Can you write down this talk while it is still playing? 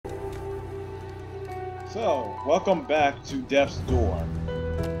So, welcome back to Death's Door.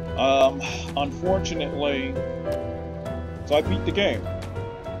 Unfortunately, so I beat the game,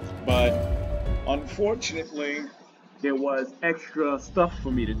 but unfortunately, there was extra stuff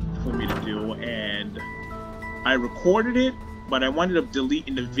for me to do, and I recorded it, but I wound up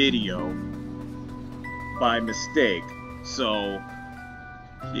deleting the video by mistake. So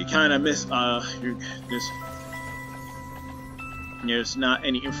you kind of miss there's not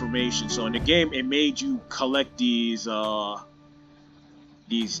any information. So in the game, it made you collect these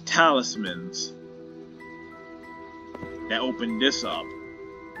talismans that open this up.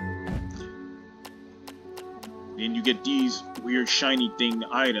 And you get these weird shiny thing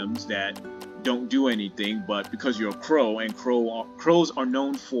items that don't do anything, but because you're a crow, and crows are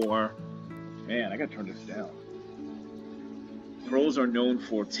known for... Man, I gotta turn this down. Crows are known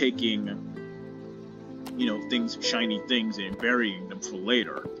for taking, you know, shiny things and burying them for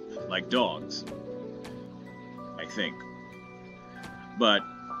later, like dogs, I think. But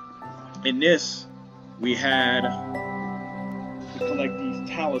in this, we had to collect these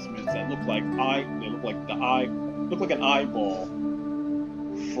talismans that look like an eyeball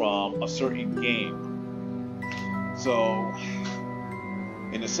from a certain game. So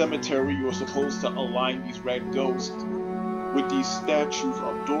in the cemetery, you were supposed to align these red ghosts with these statues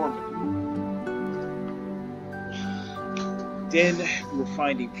of doormen. Then we were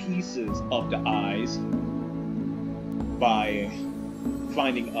finding pieces of the eyes by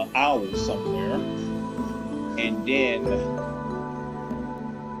finding an owl somewhere, and then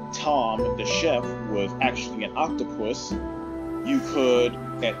Tom, the chef, was actually an octopus. You could,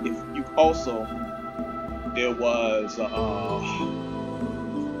 there was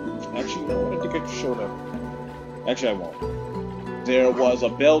actually no, I think I showed up. Actually, I won't. There was a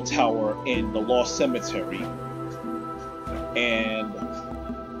bell tower in the Lost Cemetery, and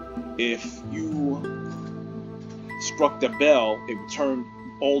if you struck the bell, it would turn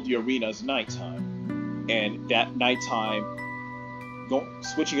all the arenas nighttime. And that nighttime,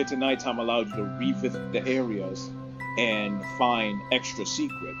 switching it to nighttime allowed you to revisit the areas and find extra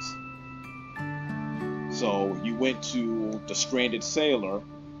secrets. So you went to the stranded sailor.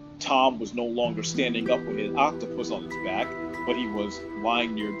 Tom was no longer standing up with his octopus on his back, but he was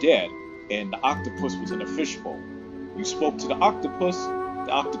lying near dead, and the octopus was in a fishbowl. You spoke to the octopus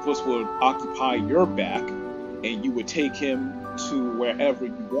would occupy your back, and you would take him to wherever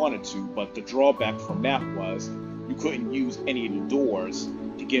you wanted to, but the drawback from that was you couldn't use any of the doors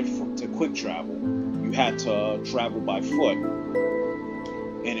to get to quick travel. You had to travel by foot.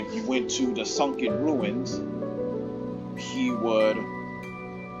 And if you went to the sunken ruins, he would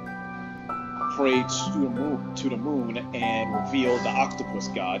pray to the moon and reveal the octopus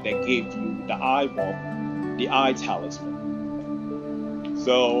god that gave you the eye talisman.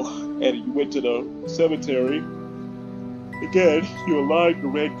 So, and you went to the cemetery. Again, you aligned the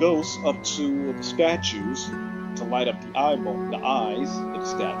red ghosts up to the statues to light up the eyes in the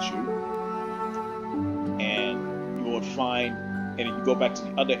statue. And you would find, and if you go back to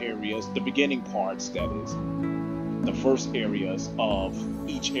the other areas, the beginning parts, that is, the first areas of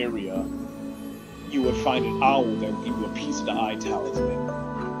each area, you would find an owl that would give you a piece of the eye talisman.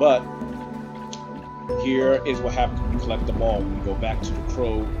 But here is what happens when you collect them all. When you go back to the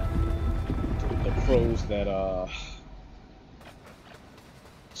crows that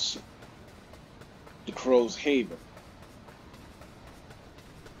the crow's haven.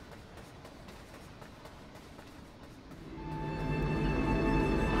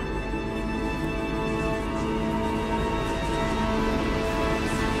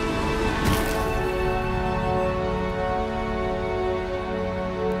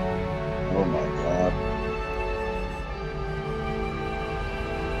 Oh my God.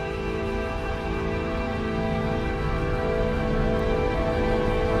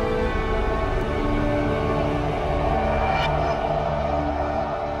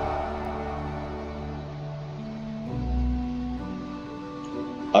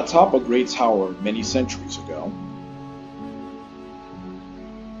 Atop a great tower many centuries ago,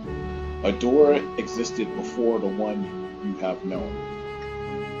 a door existed before the one you have known.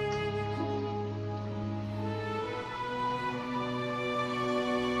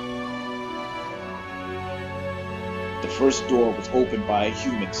 The first door was opened by a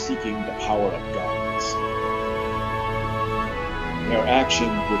human seeking the power of gods. Their action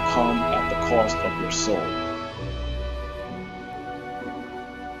would come at the cost of their soul.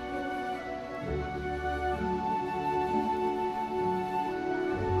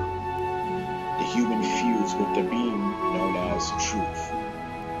 Human fused with the being known as truth.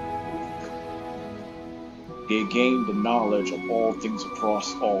 They gained the knowledge of all things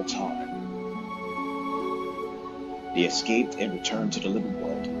across all time. They escaped and returned to the living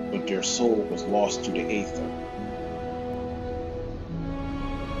world, but their soul was lost to the aether.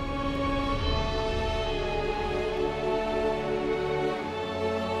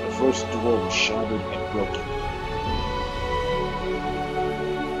 The first door was shattered and broken.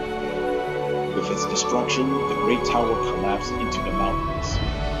 With its destruction, the great tower collapsed into the mountains.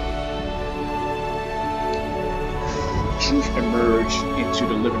 Truth emerged into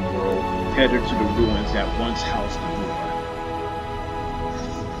the living world, tethered to the ruins that once housed the door.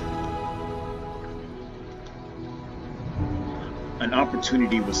 An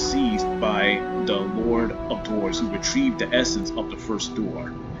opportunity was seized by the Lord of Doors, who retrieved the essence of the first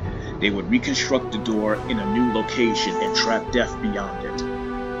door. They would reconstruct the door in a new location and trap death beyond it.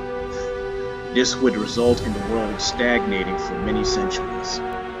 This would result in the world stagnating for many centuries.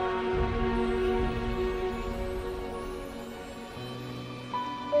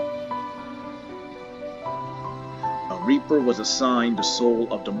 A Reaper was assigned the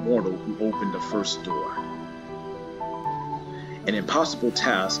soul of the mortal who opened the first door. An impossible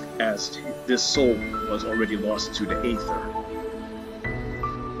task, as this soul was already lost to the aether.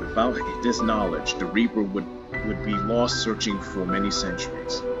 Without this knowledge, the Reaper would be lost searching for many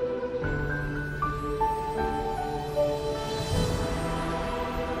centuries.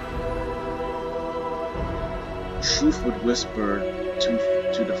 Truth would whisper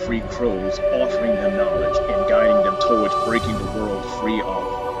to the free crows, offering them knowledge and guiding them towards breaking the world free of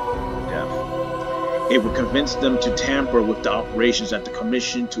death. It would convince them to tamper with the operations at the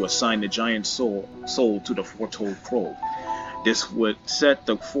Commission to assign the giant soul to the four-toed crow. This would set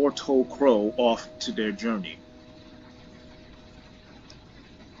the four-toed crow off to their journey.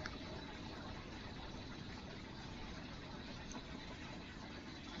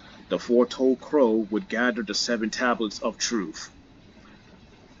 The four-toed crow would gather the 7 tablets of truth.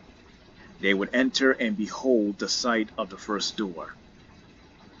 They would enter and behold the sight of the first door,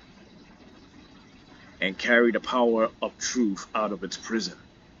 and carry the power of truth out of its prison.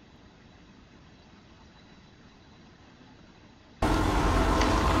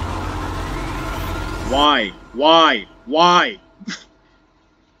 Why? Why? Why?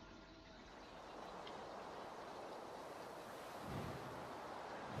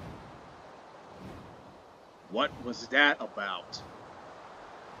 What was that about?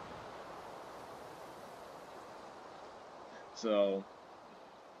 So,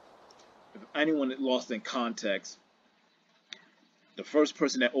 if anyone lost in context, the first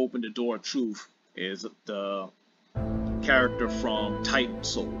person that opened the door of truth is the character from Titan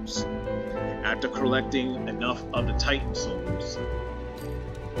Souls. After collecting enough of the Titan Souls,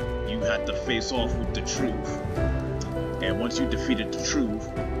 you had to face off with the truth. And once you defeated the truth,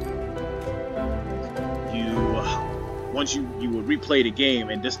 you would replay the game,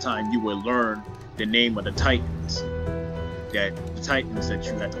 and this time you would learn the name of the Titans. The Titans that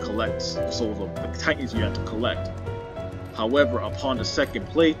you had to collect, the souls of the Titans you had to collect. However, upon the second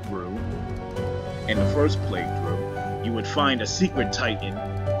playthrough, and the first playthrough, you would find a secret Titan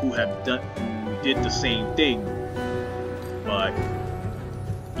who did the same thing, but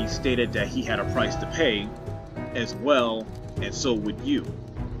he stated that he had a price to pay as well, and so would you,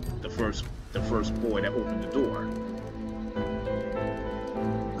 the first boy that opened the door.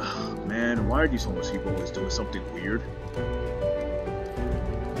 Man, why are these homeless people always doing something weird?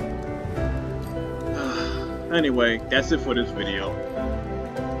 Anyway, that's it for this video.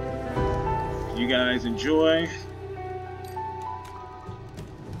 If you guys enjoy,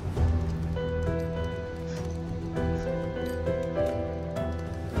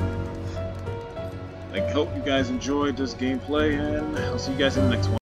 I hope you guys enjoyed this gameplay, and I'll see you guys in the next one.